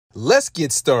Let's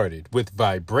get started with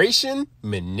vibration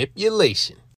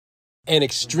manipulation, an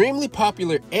extremely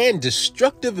popular and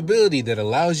destructive ability that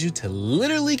allows you to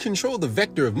literally control the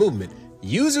vector of movement.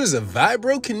 Users of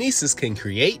Vibrokinesis can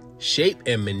create, shape,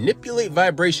 and manipulate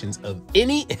vibrations of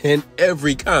any and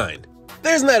every kind.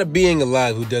 There's not a being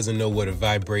alive who doesn't know what a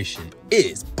vibration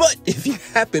is, but if you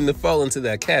happen to fall into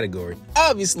that category,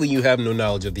 obviously you have no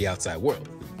knowledge of the outside world.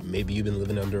 Maybe you've been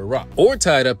living under a rock or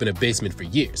tied up in a basement for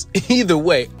years. Either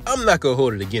way, I'm not gonna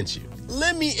hold it against you.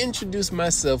 Let me introduce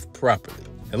myself properly.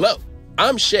 Hello,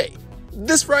 I'm Shay.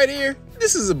 This right here,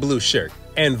 this is a blue shirt.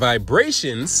 And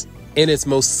vibrations, in its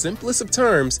most simplest of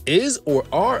terms, is or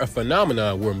are a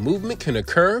phenomenon where movement can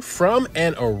occur from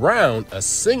and around a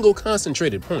single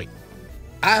concentrated point.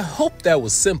 I hope that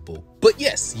was simple, but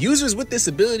yes, users with this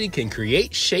ability can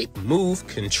create, shape, move,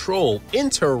 control,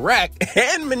 interact,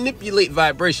 and manipulate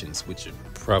vibrations, which should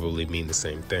probably mean the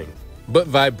same thing. But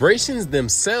vibrations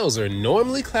themselves are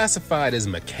normally classified as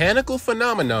mechanical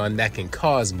phenomenon that can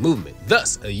cause movement.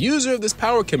 Thus, a user of this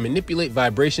power can manipulate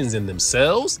vibrations in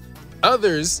themselves,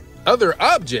 other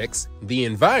objects, the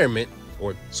environment,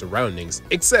 or surroundings,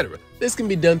 etc. This can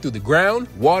be done through the ground,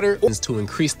 water, or to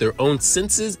increase their own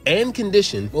senses and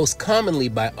condition, most commonly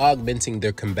by augmenting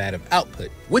their combative output,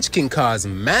 which can cause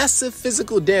massive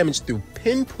physical damage through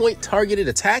pinpoint targeted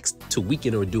attacks to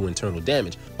weaken or do internal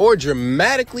damage, or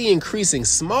dramatically increasing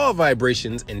small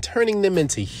vibrations and turning them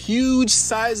into huge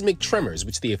seismic tremors,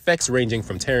 which the effects ranging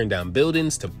from tearing down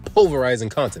buildings to pulverizing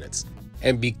continents.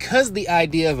 And because the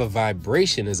idea of a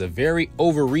vibration is a very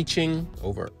overarching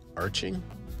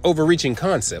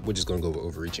concept, we're just going to go over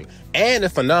overreaching, and a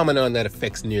phenomenon that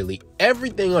affects nearly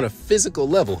everything on a physical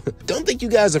level, don't think you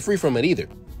guys are free from it either,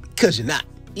 because you're not.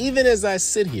 Even as I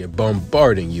sit here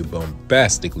bombarding you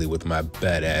bombastically with my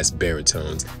badass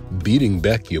baritones, beating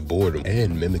back your boredom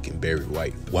and mimicking Barry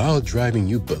White while driving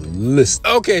you ballistic.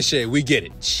 Okay, Shay, we get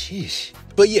it. Sheesh.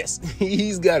 But yes,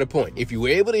 he's got a point. If you were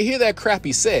able to hear that crap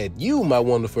he said, you, my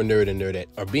wonderful nerd and nerdette,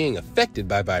 are being affected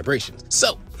by vibrations.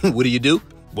 So, what do?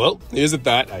 Well, here's a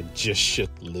thought I just shook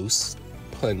loose.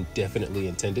 Pun definitely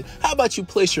intended. How about you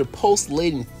place your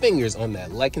pulse-laden fingers on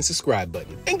that like and subscribe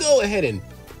button and go ahead and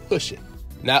push it.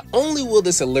 Not only will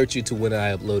this alert you to when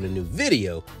I upload a new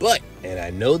video, but, and I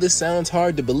know this sounds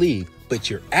hard to believe, but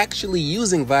you're actually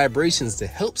using vibrations to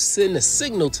help send a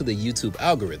signal to the YouTube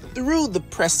algorithm through the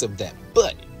press of that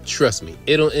button. Trust me,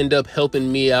 it'll end up helping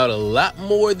me out a lot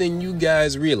more than you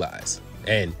guys realize.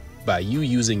 And by you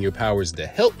using your powers to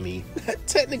help me, that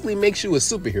technically makes you a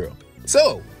superhero.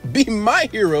 So, be my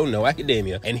hero, no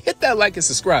academia, and hit that like and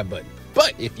subscribe button.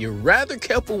 But if you're rather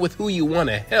careful with who you want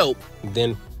to help,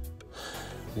 then,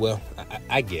 well,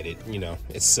 I get it. You know,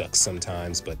 it sucks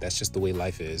sometimes, but that's just the way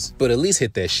life is. But at least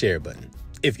hit that share button.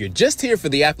 If you're just here for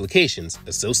the applications,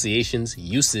 associations,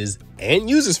 uses, and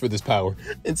users for this power,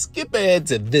 then skip ahead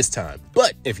to this time.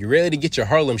 But if you're ready to get your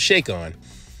Harlem Shake on,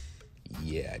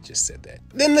 yeah, I just said that.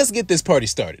 Then let's get this party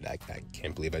started. I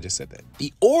can't believe I just said that.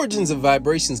 The origins of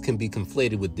vibrations can be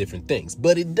conflated with different things,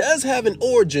 but it does have an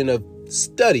origin of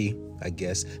study, I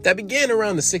guess, that began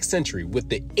around the 6th century with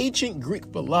the ancient Greek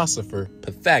philosopher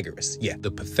Pythagoras. Yeah,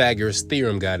 the Pythagoras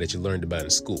theorem guy that you learned about in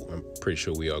school. I'm pretty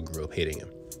sure we all grew up hating him.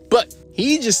 But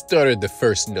he just started the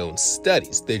first known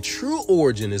studies. The true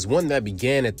origin is one that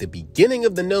began at the beginning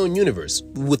of the known universe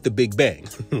with the Big Bang.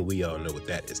 We all know what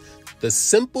that is. The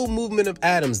simple movement of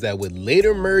atoms that would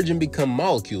later merge and become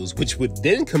molecules, which would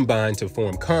then combine to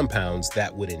form compounds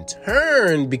that would in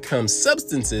turn become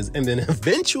substances and then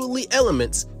eventually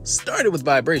elements, started with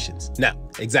vibrations. Now,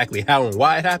 exactly how and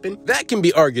why it happened, that can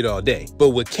be argued all day.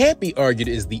 But what can't be argued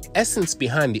is the essence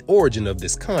behind the origin of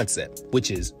this concept, which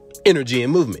is energy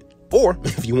and movement. Or,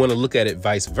 if you want to look at it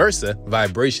vice versa,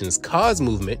 vibrations cause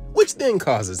movement, which then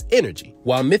causes energy.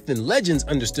 While myth and legends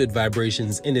understood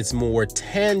vibrations in its more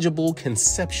tangible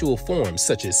conceptual forms,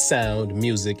 such as sound,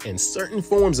 music, and certain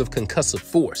forms of concussive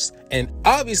force. And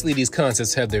obviously these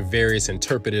concepts have their various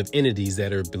interpretive entities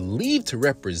that are believed to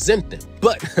represent them.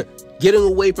 But getting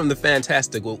away from the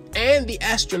fantastical and the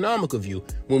astronomical view,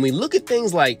 when we look at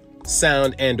things like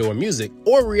sound and/or music,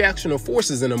 or reactional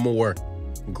forces in a more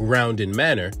grounded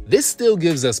manner, this still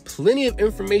gives us plenty of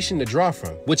information to draw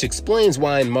from, which explains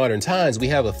why in modern times we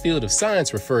have a field of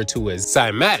science referred to as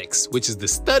cymatics, which is the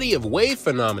study of wave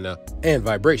phenomena and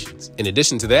vibrations. In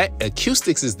addition to that,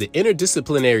 acoustics is the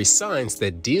interdisciplinary science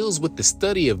that deals with the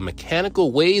study of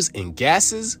mechanical waves in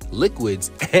gases, liquids,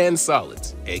 and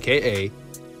solids, aka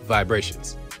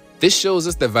vibrations. This shows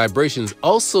us that vibrations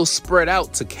also spread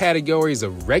out to categories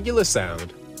of regular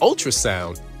sound,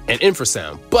 ultrasound, and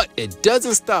infrasound. But it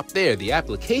doesn't stop there. The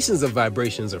applications of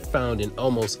vibrations are found in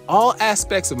almost all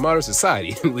aspects of modern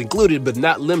society, included but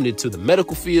not limited to the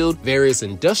medical field, various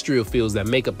industrial fields that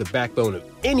make up the backbone of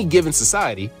any given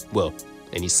society, well,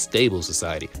 any stable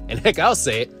society, and heck, I'll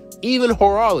say it, even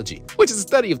horology, which is the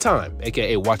study of time,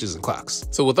 aka watches and clocks.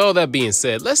 So with all that being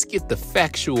said, let's get the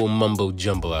factual mumbo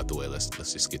jumbo out the way. Let's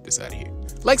just get this out of here.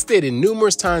 Like stated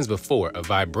numerous times before, a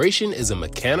vibration is a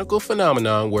mechanical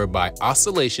phenomenon whereby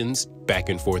oscillations, back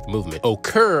and forth movement,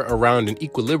 occur around an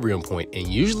equilibrium point and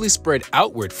usually spread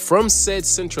outward from said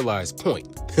centralized point.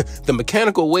 The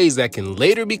mechanical waves that can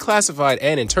later be classified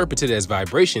and interpreted as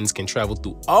vibrations can travel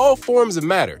through all forms of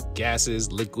matter,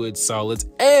 gases, liquids, solids,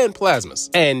 and plasmas.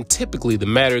 And typically the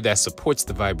matter that supports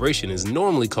the vibration is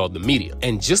normally called the medium.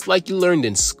 And just like you learned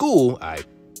in school, I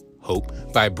hope,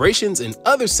 vibrations and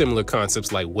other similar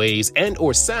concepts like waves and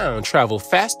or sound travel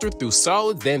faster through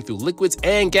solids than through liquids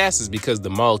and gases because the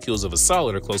molecules of a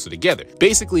solid are closer together,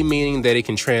 basically meaning that it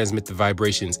can transmit the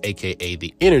vibrations, aka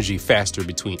the energy, faster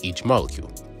between each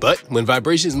molecule. But when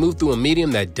vibrations move through a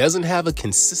medium that doesn't have a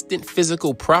consistent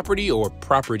physical property or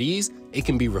properties, it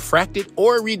can be refracted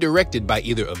or redirected by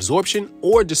either absorption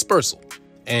or dispersal.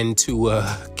 And to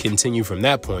continue from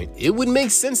that point, it would make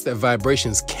sense that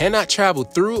vibrations cannot travel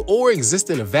through or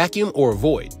exist in a vacuum or a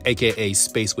void, aka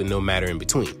space with no matter in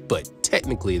between. But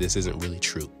technically, this isn't really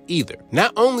true either.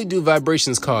 Not only do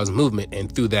vibrations cause movement,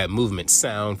 and through that movement,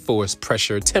 sound, force,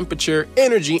 pressure, temperature,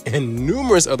 energy, and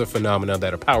numerous other phenomena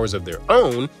that are powers of their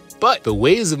own, but the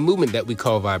waves of movement that we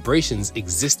call vibrations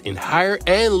exist in higher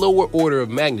and lower order of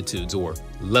magnitudes, or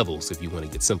levels if you want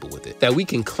to get simple with it, that we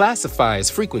can classify as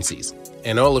frequencies.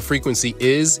 And all a frequency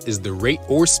is the rate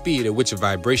or speed at which a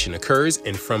vibration occurs,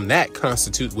 and from that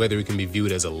constitute whether it can be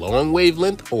viewed as a long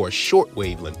wavelength or a short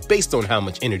wavelength based on how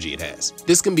much energy it has.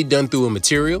 This can be done through a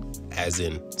material, as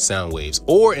in sound waves,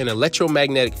 or in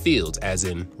electromagnetic fields, as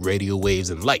in radio waves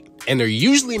and light, and are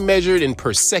usually measured in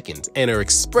per second and are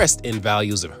expressed in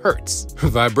values of hertz.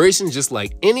 Vibrations, just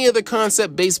like any other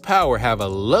concept-based power, have a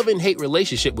love and hate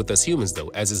relationship with us humans though,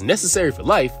 as is necessary for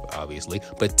life, obviously,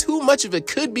 but too much of it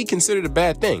could be considered a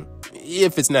bad thing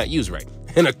if it's not used right.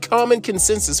 And a common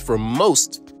consensus for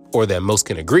most, or that most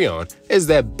can agree on, is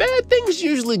that bad things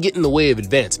usually get in the way of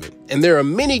advancement. And there are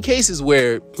many cases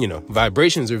where,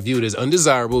 vibrations are viewed as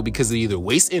undesirable because it either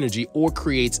wastes energy or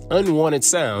creates unwanted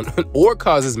sound or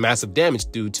causes massive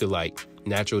damage due to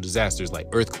natural disasters like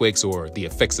earthquakes or the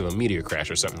effects of a meteor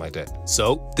crash or something like that.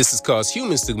 So this has caused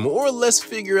humans to more or less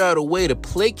figure out a way to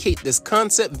placate this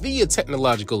concept via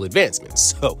technological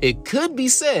advancements. So it could be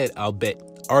said, I'll bet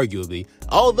arguably,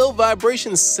 although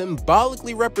vibrations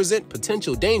symbolically represent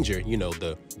potential danger,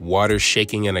 the water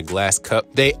shaking in a glass cup,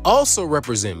 they also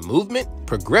represent movement,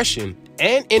 progression,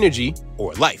 and energy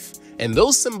or life. And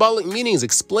those symbolic meanings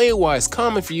explain why it's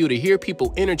common for you to hear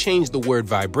people interchange the word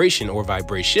vibration or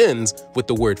vibrations with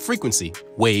the word frequency,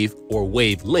 wave, or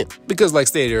wavelength. Because like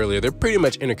stated earlier, they're pretty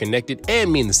much interconnected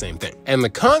and mean the same thing. And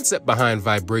the concept behind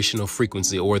vibrational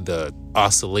frequency, or the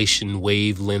oscillation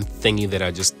wavelength thingy that I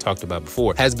just talked about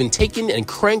before, has been taken and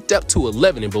cranked up to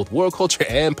 11 in both world culture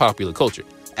and popular culture.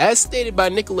 As stated by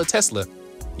Nikola Tesla,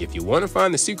 if you want to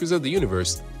find the secrets of the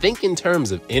universe, think in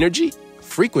terms of energy,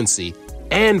 frequency,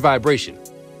 and vibration.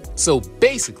 So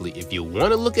basically, if you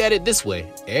want to look at it this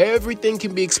way, everything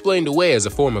can be explained away as a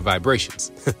form of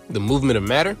vibrations. The movement of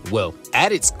matter? Well,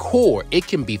 at its core, it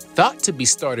can be thought to be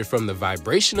started from the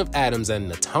vibration of atoms at an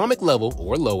atomic level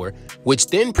or lower, which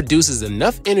then produces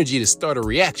enough energy to start a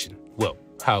reaction. Well,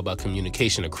 how about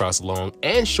communication across long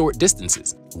and short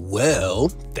distances? Well,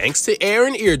 thanks to air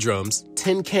and eardrums,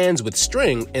 tin cans with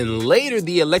string, and later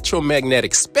the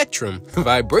electromagnetic spectrum,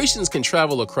 vibrations can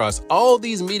travel across all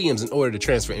these mediums in order to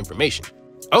transfer information.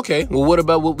 Okay, well, what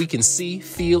about what we can see,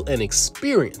 feel, and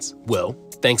experience? Well,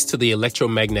 thanks to the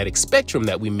electromagnetic spectrum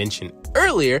that we mentioned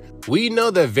earlier, we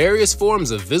know that various forms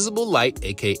of visible light,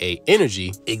 aka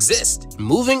energy, exist,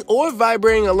 moving or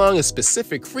vibrating along a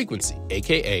specific frequency,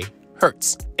 aka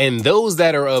hertz. And those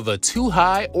that are of a too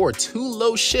high or too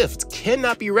low shift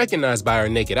cannot be recognized by our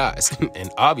naked eyes.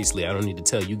 And obviously, I don't need to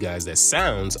tell you guys that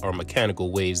sounds are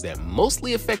mechanical waves that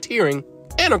mostly affect hearing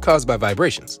and are caused by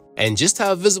vibrations. And just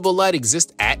how visible light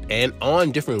exists at and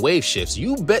on different wave shifts,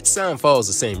 you bet sound follows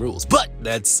the same rules. But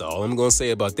that's all I'm gonna say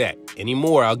about that. Any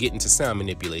more, I'll get into sound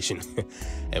manipulation.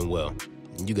 And well,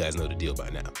 you guys know the deal by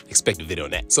now. Expect a video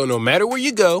on that. So no matter where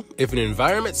you go, if an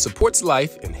environment supports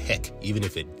life, and heck, even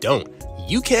if it don't,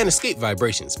 you can't escape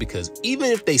vibrations, because even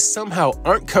if they somehow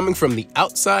aren't coming from the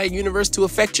outside universe to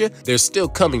affect you, they're still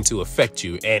coming to affect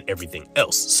you and everything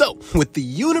else. So with the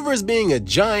universe being a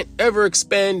giant,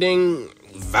 ever-expanding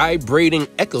vibrating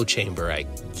echo chamber, I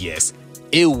guess.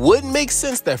 It would make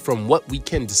sense that from what we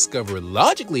can discover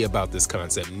logically about this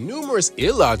concept, numerous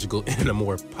illogical and in a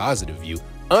more positive view,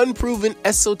 unproven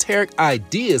esoteric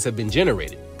ideas have been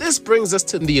generated. This brings us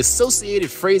to the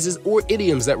associated phrases or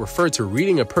idioms that refer to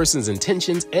reading a person's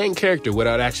intentions and character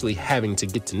without actually having to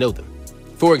get to know them.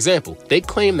 For example, they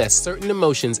claim that certain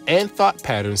emotions and thought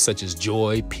patterns such as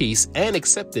joy, peace, and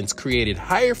acceptance created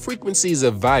higher frequencies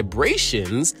of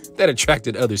vibrations that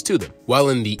attracted others to them, while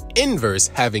in the inverse,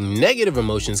 having negative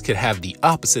emotions could have the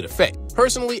opposite effect.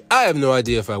 Personally, I have no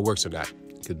idea if that works or not,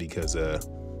 because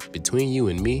between you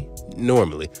and me,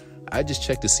 normally, I just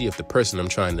check to see if the person I'm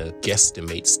trying to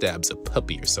guesstimate stabs a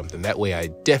puppy or something. That way I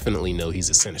definitely know he's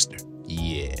a sinister.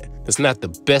 Yeah, that's not the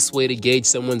best way to gauge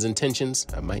someone's intentions.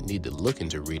 I might need to look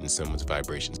into reading someone's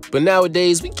vibrations. But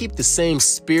nowadays, we keep the same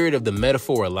spirit of the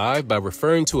metaphor alive by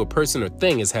referring to a person or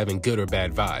thing as having good or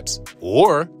bad vibes.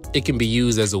 Or it can be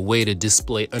used as a way to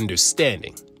display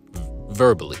understanding,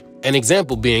 verbally. An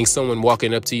example being someone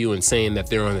walking up to you and saying that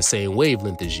they're on the same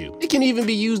wavelength as you. It can even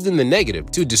be used in the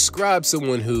negative to describe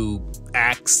someone who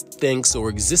acts, thinks, or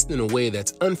exists in a way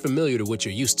that's unfamiliar to what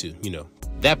you're used to,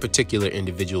 That particular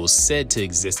individual is said to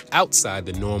exist outside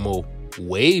the normal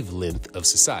wavelength of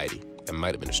society. That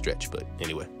might have been a stretch, but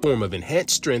anyway. Form of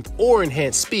enhanced strength or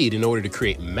enhanced speed in order to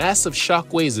create massive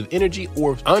shockwaves of energy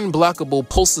or unblockable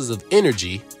pulses of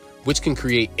energy, which can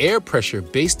create air pressure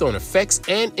based on effects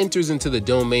and enters into the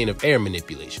domain of air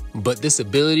manipulation. But this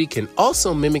ability can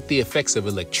also mimic the effects of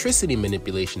electricity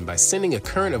manipulation by sending a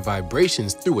current of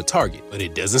vibrations through a target. But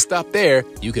it doesn't stop there.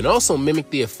 You can also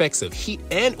mimic the effects of heat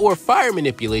and or fire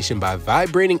manipulation by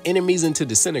vibrating enemies into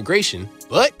disintegration.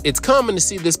 But it's common to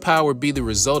see this power be the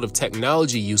result of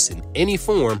technology use in any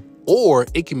form, or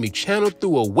it can be channeled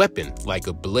through a weapon like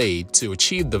a blade to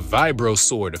achieve the vibro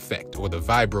sword effect, or the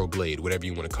vibro blade, whatever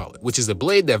you want to call it, which is a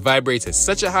blade that vibrates at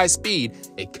such a high speed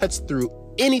it cuts through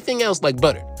anything else like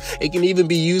butter. It can even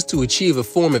be used to achieve a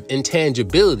form of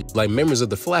intangibility like members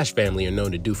of the Flash family are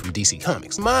known to do from DC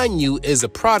Comics. Mind you, is a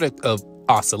product of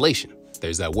oscillation.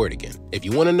 There's that word again. If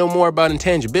you want to know more about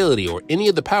intangibility or any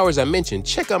of the powers I mentioned,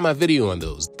 check out my video on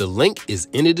those. The link is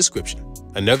in the description.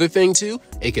 Another thing too,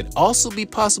 it could also be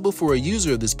possible for a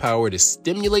user of this power to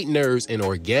stimulate nerves and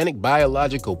organic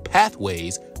biological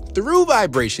pathways through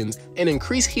vibrations and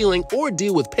increase healing or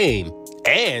deal with pain.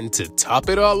 And to top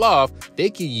it all off, they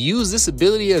could use this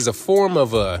ability as a form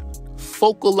of a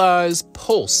focalized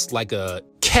pulse, like a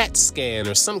CAT scan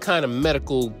or some kind of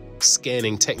medical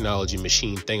scanning technology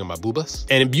machine thingamaboobas,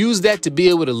 and use that to be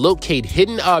able to locate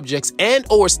hidden objects and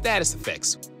or status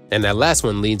effects. And that last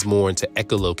one leads more into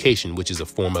echolocation, which is a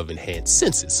form of enhanced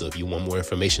senses. So if you want more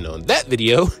information on that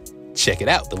video, check it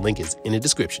out. The link is in the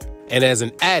description. And as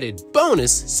an added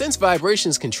bonus, since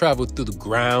vibrations can travel through the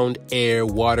ground, air,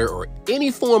 water, or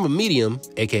any form of medium,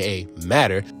 aka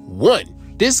matter,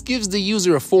 this gives the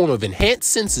user a form of enhanced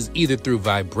senses either through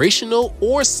vibrational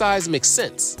or seismic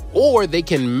sense, or they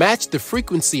can match the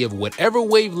frequency of whatever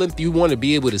wavelength you want to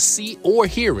be able to see or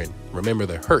hear in. Remember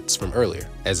the hertz from earlier.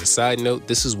 As a side note,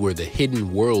 this is where the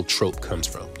hidden world trope comes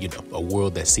from. A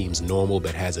world that seems normal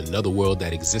but has another world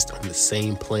that exists on the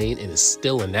same plane and is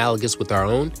still analogous with our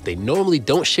own. They normally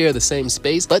don't share the same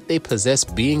space, but they possess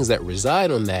beings that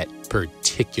reside on that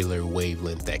particular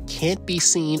wavelength that can't be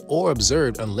seen or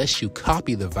observed unless you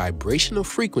copy the vibrational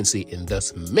frequency and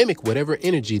thus mimic whatever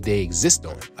energy they exist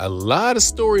on. A lot of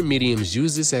story mediums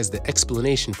use this as the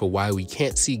explanation for why we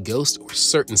can't see ghosts or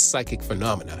certain psychic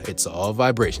phenomena. It's all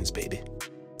vibrations, baby.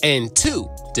 And 2,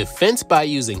 defense by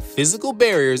using physical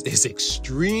barriers is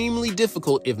extremely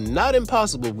difficult, if not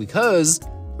impossible, because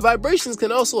vibrations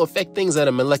can also affect things at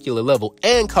a molecular level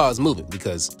and cause movement,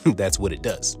 because that's what it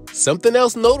does. Something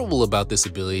else notable about this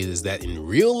ability is that in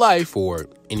real life, or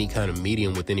any kind of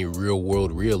medium with any real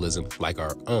world realism like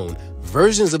our own,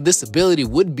 versions of this ability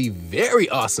would be very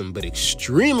awesome but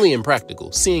extremely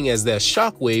impractical, seeing as that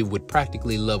shockwave would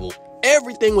practically level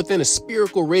everything within a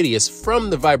spherical radius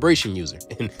from the vibration user,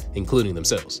 including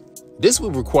themselves. This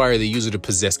would require the user to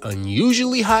possess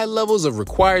unusually high levels of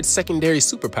required secondary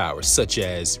superpowers, such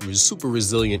as super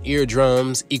resilient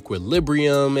eardrums,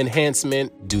 equilibrium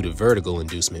enhancement due to vertigo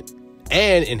inducement,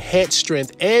 and enhanced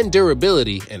strength and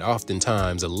durability, and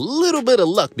oftentimes a little bit of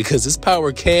luck, because this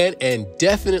power can and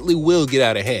definitely will get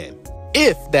out of hand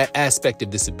if that aspect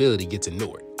of this ability gets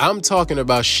ignored. I'm talking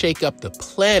about shake up the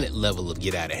planet level of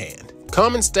get out of hand.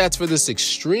 Common stats for this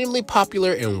extremely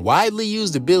popular and widely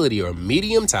used ability are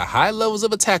medium to high levels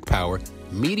of attack power,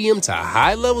 medium to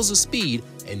high levels of speed,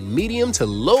 and medium to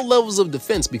low levels of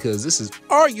defense, because this is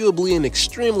arguably an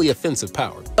extremely offensive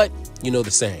power. But you know the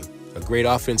saying, A great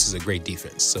offense is a great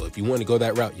defense. So if you want to go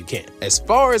that route, you can. As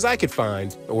far as I could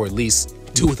find, or at least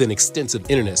do with an extensive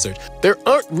internet search, there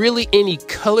aren't really any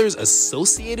colors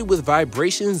associated with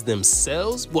vibrations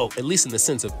themselves. Well, at least in the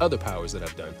sense of other powers that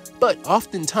I've done. But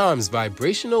oftentimes,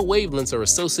 vibrational wavelengths are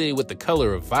associated with the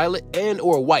color of violet and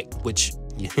or white, which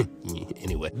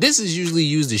anyway, this is usually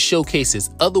used to showcase its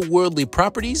otherworldly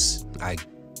properties, I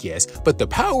guess, but the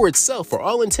power itself, for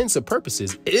all intents and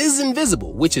purposes, is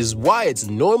invisible, which is why it's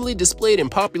normally displayed in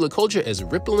popular culture as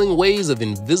rippling waves of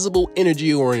invisible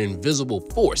energy or an invisible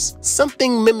force,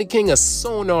 something mimicking a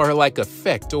sonar-like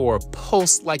effect or a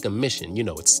pulse-like emission. You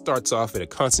know, it starts off at a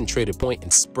concentrated point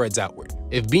and spreads outward.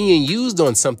 If being used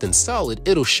on something solid,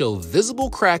 it'll show visible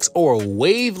cracks or a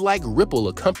wave-like ripple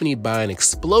accompanied by an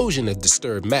explosion of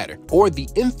disturbed matter, or the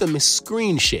infamous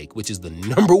screen shake, which is the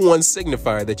 #1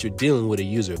 signifier that you're dealing with a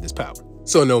user of this power.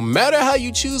 So no matter how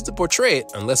you choose to portray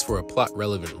it, unless for a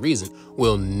plot-relevant reason,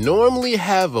 will normally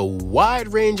have a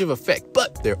wide range of effect,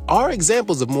 but there are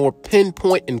examples of more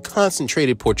pinpoint and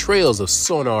concentrated portrayals of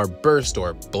sonar burst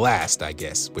or blast, I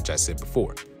guess, which I said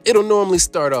before. It'll normally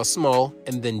start off small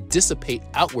and then dissipate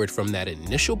outward from that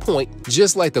initial point,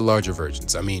 just like the larger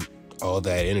versions. I mean, all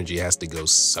that energy has to go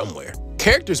somewhere.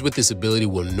 Characters with this ability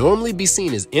will normally be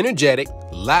seen as energetic,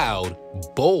 loud,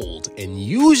 bold, and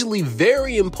usually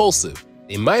very impulsive.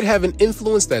 They might have an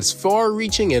influence that's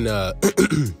far-reaching and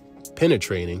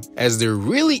penetrating, as there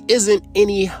really isn't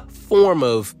any form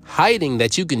of hiding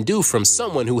that you can do from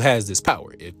someone who has this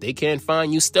power. If they can't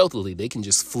find you stealthily, they can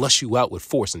just flush you out with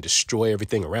force and destroy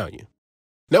everything around you.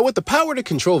 Now, with the power to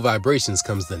control vibrations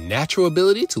comes the natural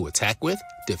ability to attack with,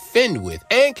 defend with,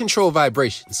 and control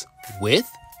vibrations with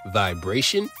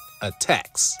vibration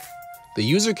attacks. The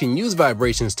user can use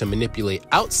vibrations to manipulate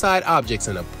outside objects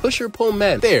in a push or pull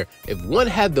manner. If one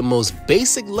had the most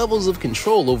basic levels of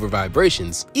control over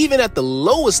vibrations, even at the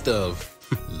lowest of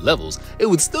levels, it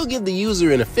would still give the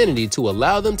user an affinity to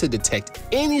allow them to detect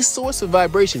any source of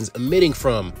vibrations emitting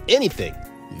from anything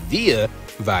via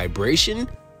vibration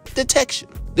detection.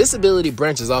 This ability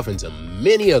branches off into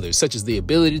many others, such as the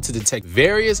ability to detect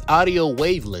various audio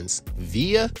wavelengths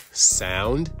via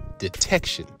sound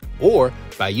detection. Or,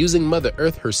 by using Mother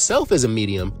Earth herself as a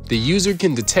medium, the user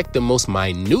can detect the most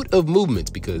minute of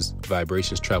movements, because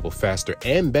vibrations travel faster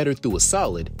and better through a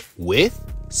solid, with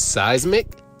seismic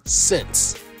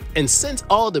sense. And since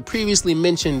all the previously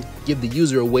mentioned give the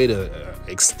user a way to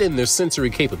extend their sensory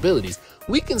capabilities,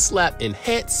 we can slap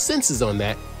enhanced senses on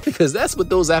that, because that's what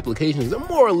those applications are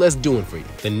more or less doing for you.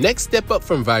 The next step up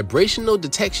from vibrational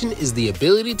detection is the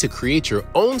ability to create your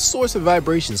own source of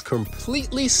vibrations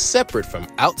completely separate from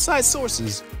outside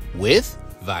sources with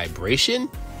vibration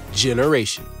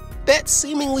generation. That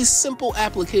seemingly simple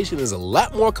application is a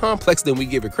lot more complex than we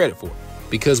give it credit for,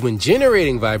 because when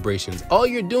generating vibrations, all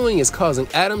you're doing is causing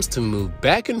atoms to move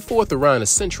back and forth around a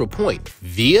central point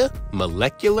via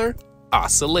molecular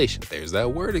oscillation. There's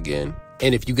that word again.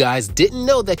 And if you guys didn't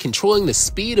know that controlling the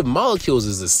speed of molecules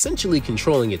is essentially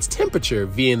controlling its temperature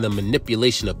via the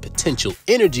manipulation of potential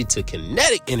energy to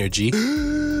kinetic energy,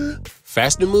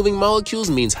 faster moving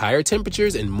molecules means higher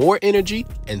temperatures and more energy,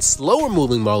 and slower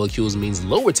moving molecules means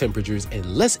lower temperatures and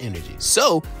less energy.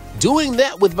 So doing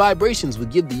that with vibrations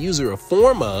would give the user a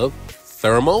form of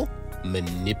thermal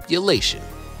manipulation.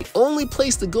 The only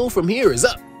place to go from here is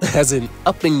up, as in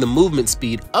upping the movement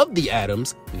speed of the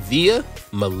atoms via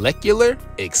molecular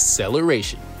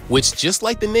acceleration, which, just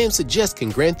like the name suggests, can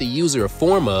grant the user a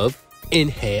form of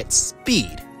enhanced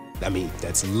speed. I mean,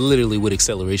 that's literally what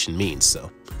acceleration means, so.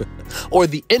 Or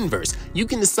the inverse, you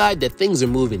can decide that things are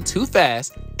moving too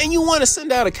fast and you want to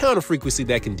send out a counter frequency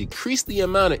that can decrease the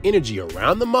amount of energy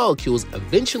around the molecules,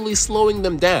 eventually slowing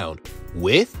them down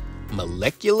with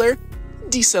molecular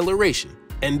deceleration.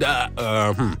 And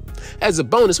as a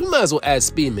bonus, we might as well add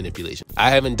speed manipulation.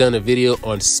 I haven't done a video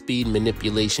on speed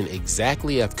manipulation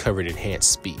exactly. I've covered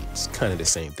enhanced speed. It's kind of the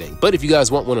same thing. But if you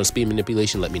guys want one on speed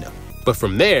manipulation, let me know. But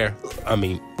from there, I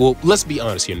mean, well, let's be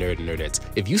honest here, nerd and nerdettes.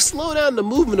 If you slow down the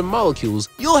movement of molecules,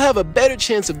 you'll have a better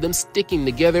chance of them sticking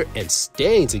together and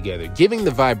staying together, giving the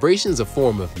vibrations a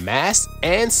form of mass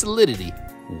and solidity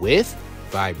with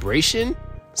vibration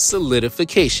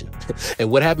solidification. And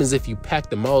what happens if you pack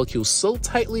the molecules so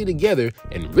tightly together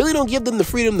and really don't give them the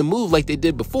freedom to move like they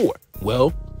did before?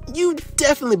 Well, you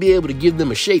definitely be able to give them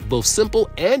a shape both simple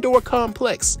and or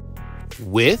complex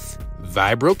with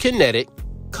vibrokinetic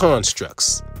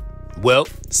constructs. Well,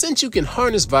 since you can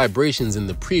harness vibrations in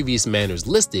the previous manners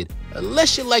listed,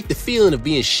 unless you like the feeling of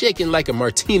being shaken like a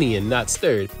martini and not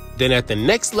stirred, then at the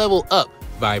next level up,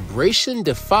 vibration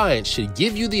defiance should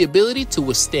give you the ability to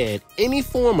withstand any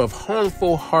form of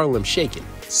harmful Harlem shaking.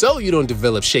 so you don't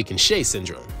develop shake and shake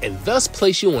syndrome, and thus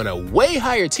place you on a way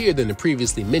higher tier than the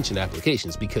previously mentioned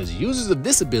applications, because users of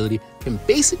this ability can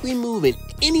basically move in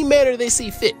any manner they see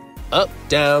fit, up,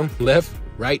 down, left,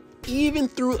 right, even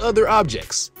through other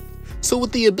objects. So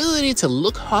with the ability to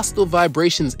look hostile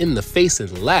vibrations in the face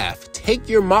and laugh, take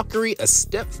your mockery a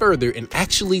step further and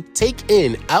actually take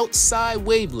in outside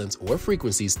wavelengths or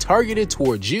frequencies targeted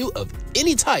towards you of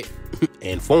any type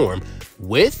and form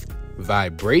with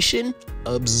vibration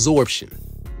absorption.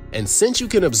 And since you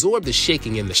can absorb the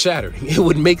shaking and the shattering, it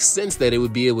would make sense that it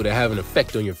would be able to have an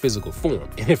effect on your physical form,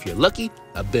 and if you're lucky,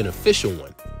 a beneficial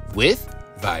one, with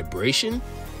vibration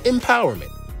empowerment.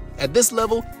 At this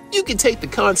level, you can take the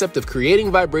concept of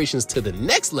creating vibrations to the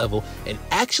next level and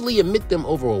actually emit them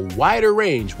over a wider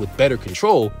range with better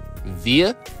control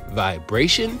via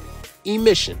vibration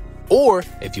emission. Or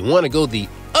if you want to go the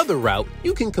other route,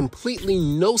 you can completely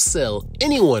no-sell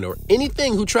anyone or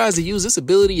anything who tries to use this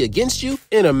ability against you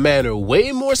in a manner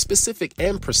way more specific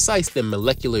and precise than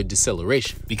molecular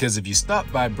deceleration. Because if you stop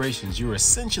vibrations, you're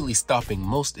essentially stopping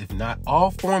most, if not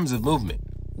all, forms of movement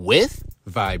with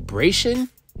vibration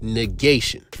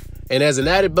negation. And as an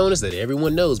added bonus that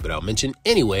everyone knows, but I'll mention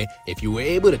anyway, if you were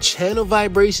able to channel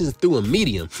vibrations through a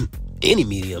medium, any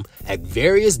medium, at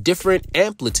various different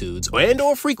amplitudes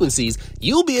and/or frequencies,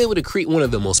 you'll be able to create one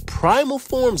of the most primal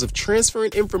forms of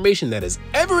transferring information that has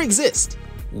ever existed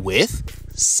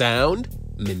with sound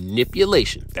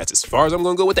manipulation. That's as far as I'm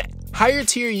going to go with that. Higher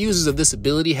tier users of this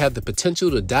ability have the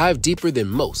potential to dive deeper than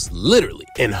most, literally,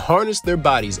 and harness their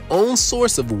body's own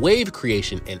source of wave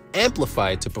creation and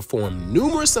amplify it to perform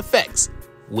numerous effects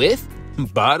with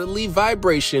bodily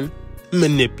vibration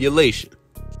manipulation.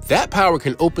 That power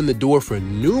can open the door for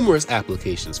numerous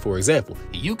applications. For example,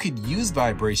 you could use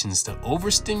vibrations to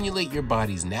overstimulate your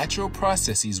body's natural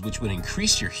processes, which would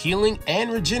increase your healing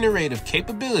and regenerative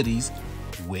capabilities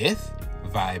with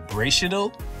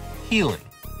vibrational healing.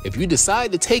 If you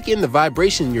decide to take in the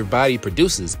vibration your body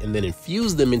produces and then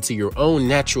infuse them into your own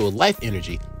natural life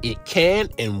energy, it can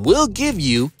and will give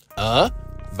you a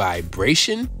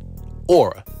vibration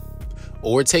aura.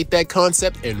 Or take that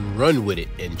concept and run with it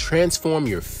and transform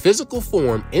your physical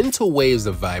form into waves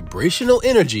of vibrational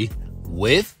energy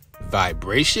with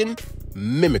vibration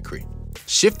mimicry.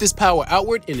 Shift this power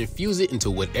outward and infuse it into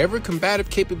whatever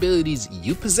combative capabilities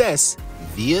you possess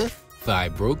via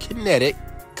vibrokinetic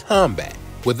combat.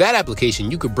 With that application,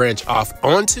 you could branch off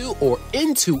onto or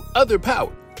into other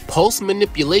power. Pulse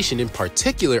manipulation in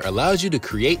particular allows you to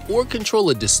create or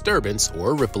control a disturbance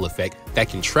or a ripple effect that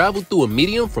can travel through a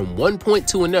medium from one point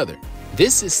to another.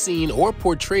 This is seen or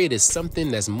portrayed as something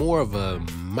that's more of a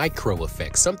micro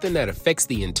effect, something that affects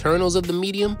the internals of the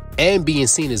medium and being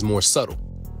seen as more subtle.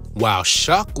 While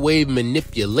shockwave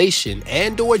manipulation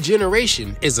and/or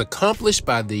generation is accomplished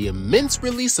by the immense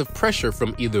release of pressure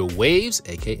from either waves,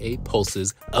 aka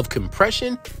pulses, of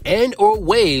compression and/or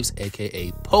waves,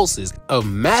 aka pulses, of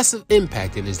massive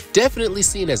impact, and is definitely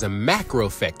seen as a macro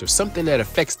effect or something that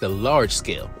affects the large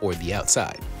scale or the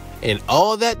outside. And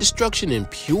all that destruction and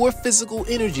pure physical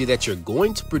energy that you're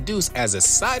going to produce as a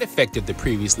side effect of the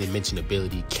previously mentioned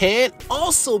ability can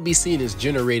also be seen as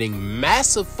generating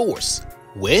massive force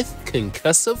with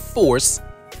concussive force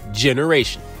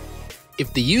generation.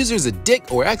 If the user's a dick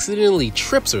or accidentally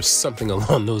trips or something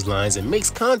along those lines and makes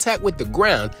contact with the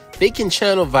ground, they can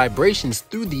channel vibrations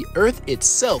through the earth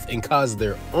itself and cause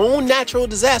their own natural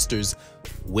disasters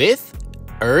with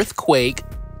earthquake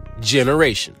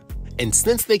generation. And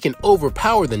since they can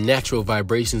overpower the natural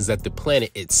vibrations that the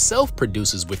planet itself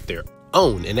produces with their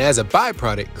own, and as a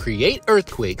byproduct create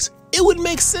earthquakes, it would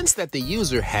make sense that the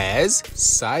user has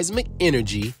seismic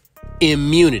energy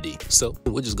immunity. So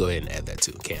we'll just go ahead and add that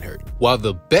too, can't hurt. While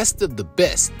the best of the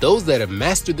best, those that have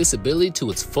mastered this ability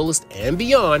to its fullest and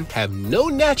beyond, have no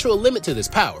natural limit to this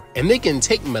power, and they can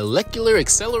take molecular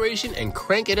acceleration and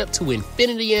crank it up to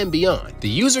infinity and beyond. The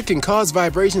user can cause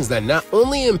vibrations that not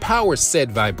only empower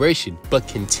said vibration, but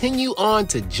continue on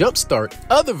to jumpstart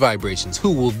other vibrations,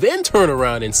 who will then turn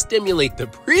around and stimulate the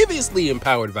previously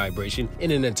empowered vibration in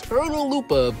an eternal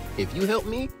loop of, if you help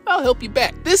me, I'll help you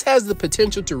back. This has the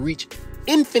potential to reach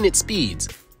infinite speeds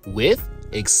with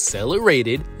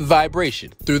accelerated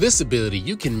vibration. Through this ability,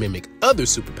 you can mimic other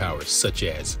superpowers such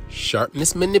as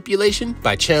sharpness manipulation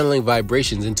by channeling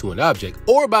vibrations into an object,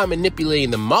 or by manipulating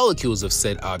the molecules of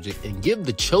said object and give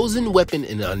the chosen weapon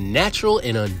an unnatural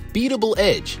and unbeatable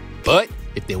edge. But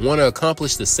if they want to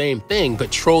accomplish the same thing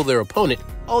but troll their opponent,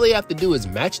 all they have to do is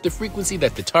match the frequency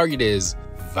that the target is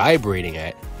vibrating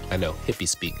at. I know, hippie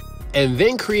speak. and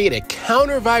then create a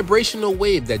counter vibrational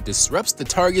wave that disrupts the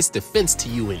target's defense to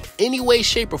you in any way,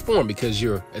 shape, or form because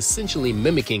you're essentially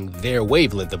mimicking their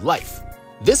wavelength of life.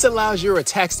 This allows your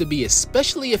attacks to be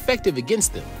especially effective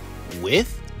against them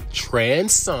with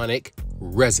transonic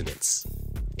resonance.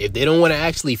 If they don't want to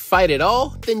actually fight at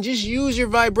all, then just use your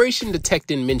vibration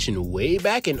detecting mentioned way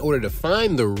back in order to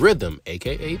find the rhythm,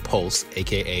 aka pulse,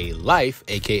 aka life,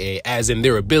 aka as in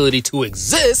their ability to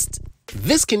exist.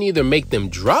 This can either make them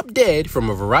drop dead from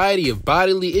a variety of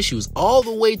bodily issues all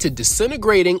the way to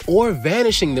disintegrating or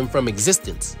vanishing them from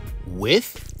existence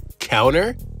with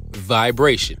counter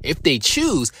vibration. If they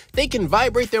choose, they can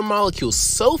vibrate their molecules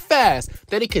so fast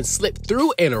that it can slip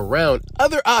through and around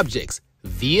other objects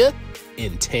via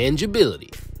intangibility.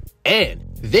 And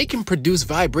they can produce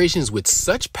vibrations with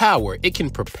such power it can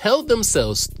propel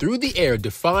themselves through the air,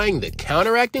 defying the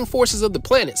counteracting forces of the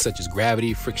planet such as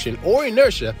gravity, friction, or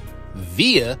inertia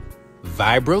via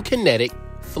vibrokinetic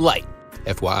flight.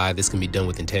 FYI, this can be done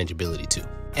with intangibility too.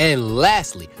 And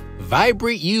lastly,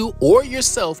 vibrate you or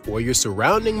yourself or your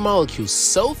surrounding molecules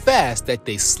so fast that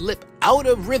they slip out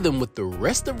of rhythm with the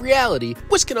rest of reality,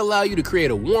 which can allow you to create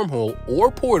a wormhole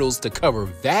or portals to cover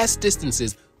vast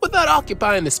distances without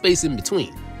occupying the space in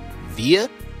between via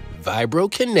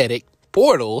vibrokinetic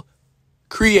portal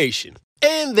creation.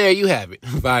 And there you have it,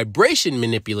 vibration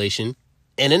manipulation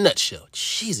in a nutshell.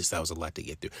 Jesus, that was a lot to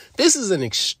get through. This is an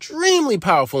extremely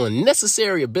powerful and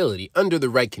necessary ability under the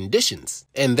right conditions,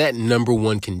 and that number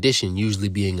one condition usually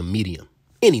being a medium,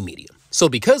 any medium. So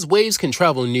because waves can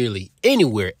travel nearly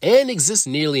anywhere and exist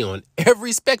nearly on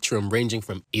every spectrum, ranging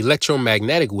from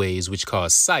electromagnetic waves which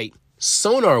cause sight,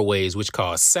 sonar waves which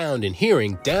cause sound and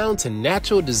hearing, down to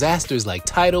natural disasters like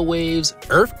tidal waves,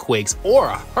 earthquakes, or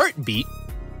a heartbeat,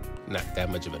 not that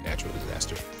much of a natural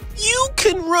disaster, you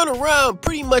can run around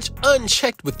pretty much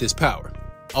unchecked with this power.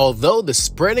 Although the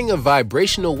spreading of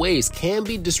vibrational waves can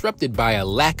be disrupted by a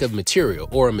lack of material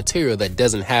or a material that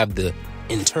doesn't have the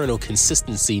internal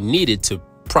consistency needed to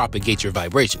propagate your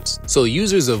vibrations. So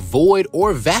users of void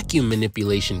or vacuum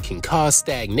manipulation can cause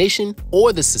stagnation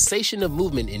or the cessation of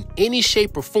movement in any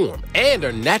shape or form and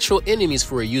are natural enemies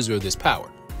for a user of this power,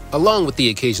 along with the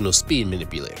occasional speed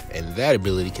manipulator. And that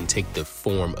ability can take the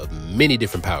form of many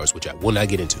different powers, which I will not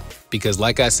get into. Because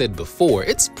like I said before,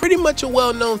 it's pretty much a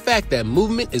well-known fact that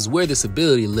movement is where this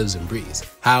ability lives and breathes.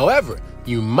 However,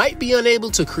 you might be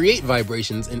unable to create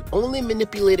vibrations and only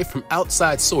manipulate it from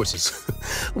outside sources,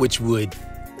 which would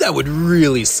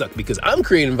really suck because I'm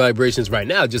creating vibrations right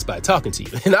now just by talking to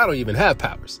you, and I don't even have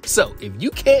powers. So if you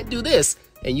can't do this,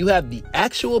 and you have the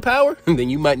actual power, then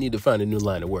you might need to find a new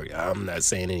line of work. I'm not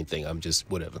saying anything, I'm just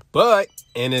whatever. But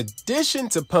in addition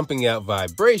to pumping out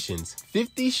vibrations,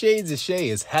 50 Shades of Shay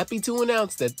is happy to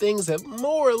announce that things have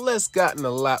more or less gotten a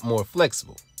lot more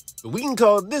flexible. So we can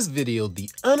call this video the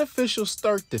unofficial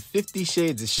start to 50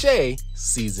 Shades of Shay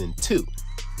Season 2.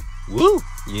 Woo!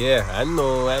 Yeah, I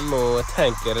know,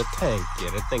 thank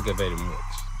you very much.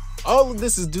 All of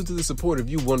this is due to the support of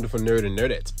you wonderful nerd and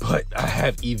nerdettes, but I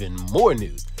have even more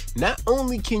news. Not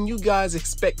only can you guys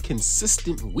expect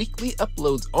consistent weekly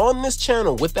uploads on this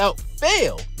channel without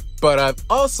fail, but I've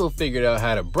also figured out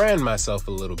how to brand myself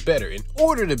a little better in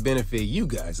order to benefit you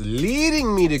guys,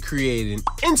 leading me to create an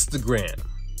Instagram,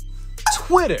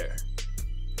 Twitter,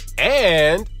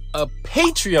 and a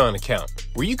Patreon account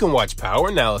where you can watch power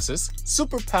analysis,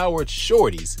 super-powered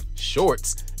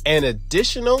shorts, and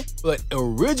additional but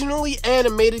originally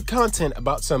animated content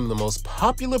about some of the most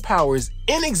popular powers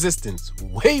in existence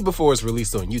way before it's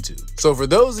released on YouTube. So for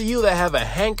those of you that have a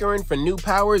hankering for new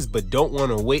powers but don't want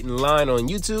to wait in line on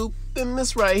YouTube, then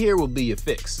this right here will be your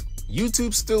fix.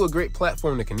 YouTube's still a great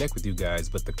platform to connect with you guys,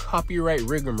 but the copyright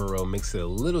rigmarole makes it a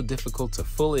little difficult to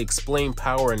fully explain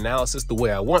power analysis the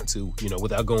way I want to,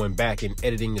 without going back and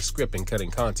editing the script and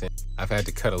cutting content. I've had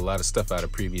to cut a lot of stuff out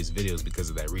of previous videos because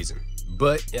of that reason.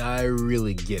 But I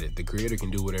really get it. The creator can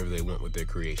do whatever they want with their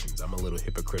creations. I'm a little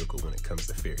hypocritical when it comes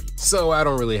to fair use, so I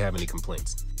don't really have any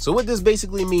complaints. So what this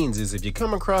basically means is if you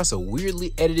come across a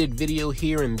weirdly edited video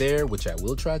here and there, which I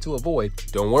will try to avoid,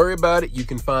 don't worry about it. You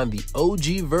can find the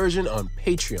OG version on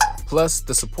Patreon. Plus,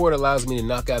 the support allows me to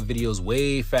knock out videos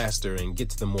way faster and get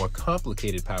to the more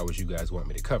complicated powers you guys want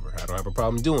me to cover. I don't have a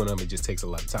problem doing them, it just takes a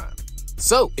lot of time.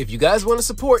 So if you guys want to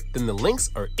support, then the links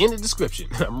are in the description.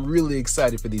 I'm really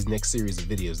excited for these next series of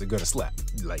videos. They're gonna slap,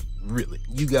 like really.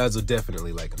 You guys will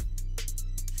definitely like them.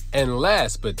 And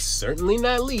last but certainly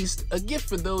not least, a gift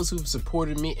for those who've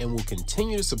supported me and will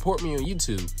continue to support me on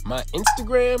YouTube. My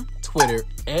Instagram, Twitter,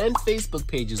 and Facebook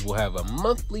pages will have a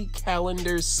monthly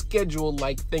calendar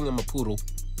schedule-like thingamapoodle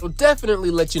I'll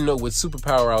definitely let you know what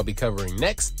superpower I'll be covering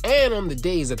next and on the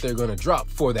days that they're going to drop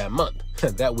for that month.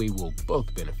 That way we'll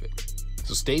both benefit.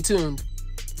 So stay tuned.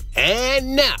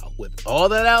 And now, with all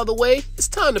that out of the way, it's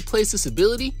time to place this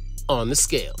ability on the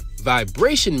scale.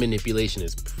 Vibration manipulation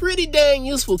is pretty dang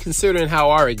useful considering how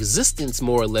our existence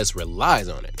more or less relies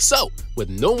on it. So, with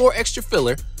no more extra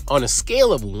filler, on a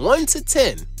scale of 1 to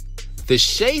 10, the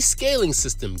Shea scaling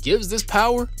system gives this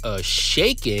power a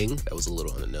shaking, that was a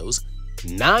little on the nose,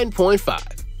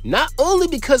 9.5. Not only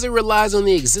because it relies on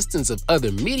the existence of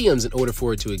other mediums in order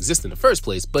for it to exist in the first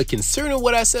place, but considering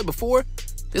what I said before,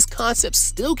 this concept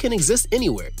still can exist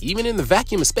anywhere, even in the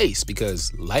vacuum of space,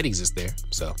 because light exists there,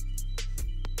 so.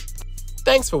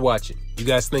 Thanks for watching. You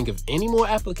guys think of any more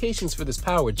applications for this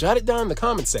power, jot it down in the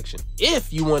comment section.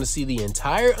 If you want to see the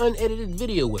entire unedited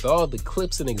video with all the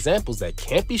clips and examples that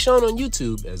can't be shown on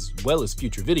YouTube, as well as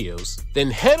future videos, then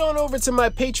head on over to my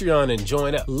Patreon and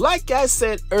join up. Like I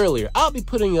said earlier, I'll be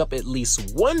putting up at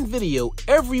least one video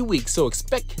every week, so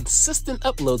expect consistent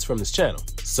uploads from this channel.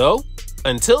 So,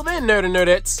 until then, nerd and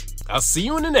nerdettes, I'll see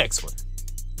you in the next one.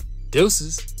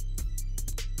 Deuces.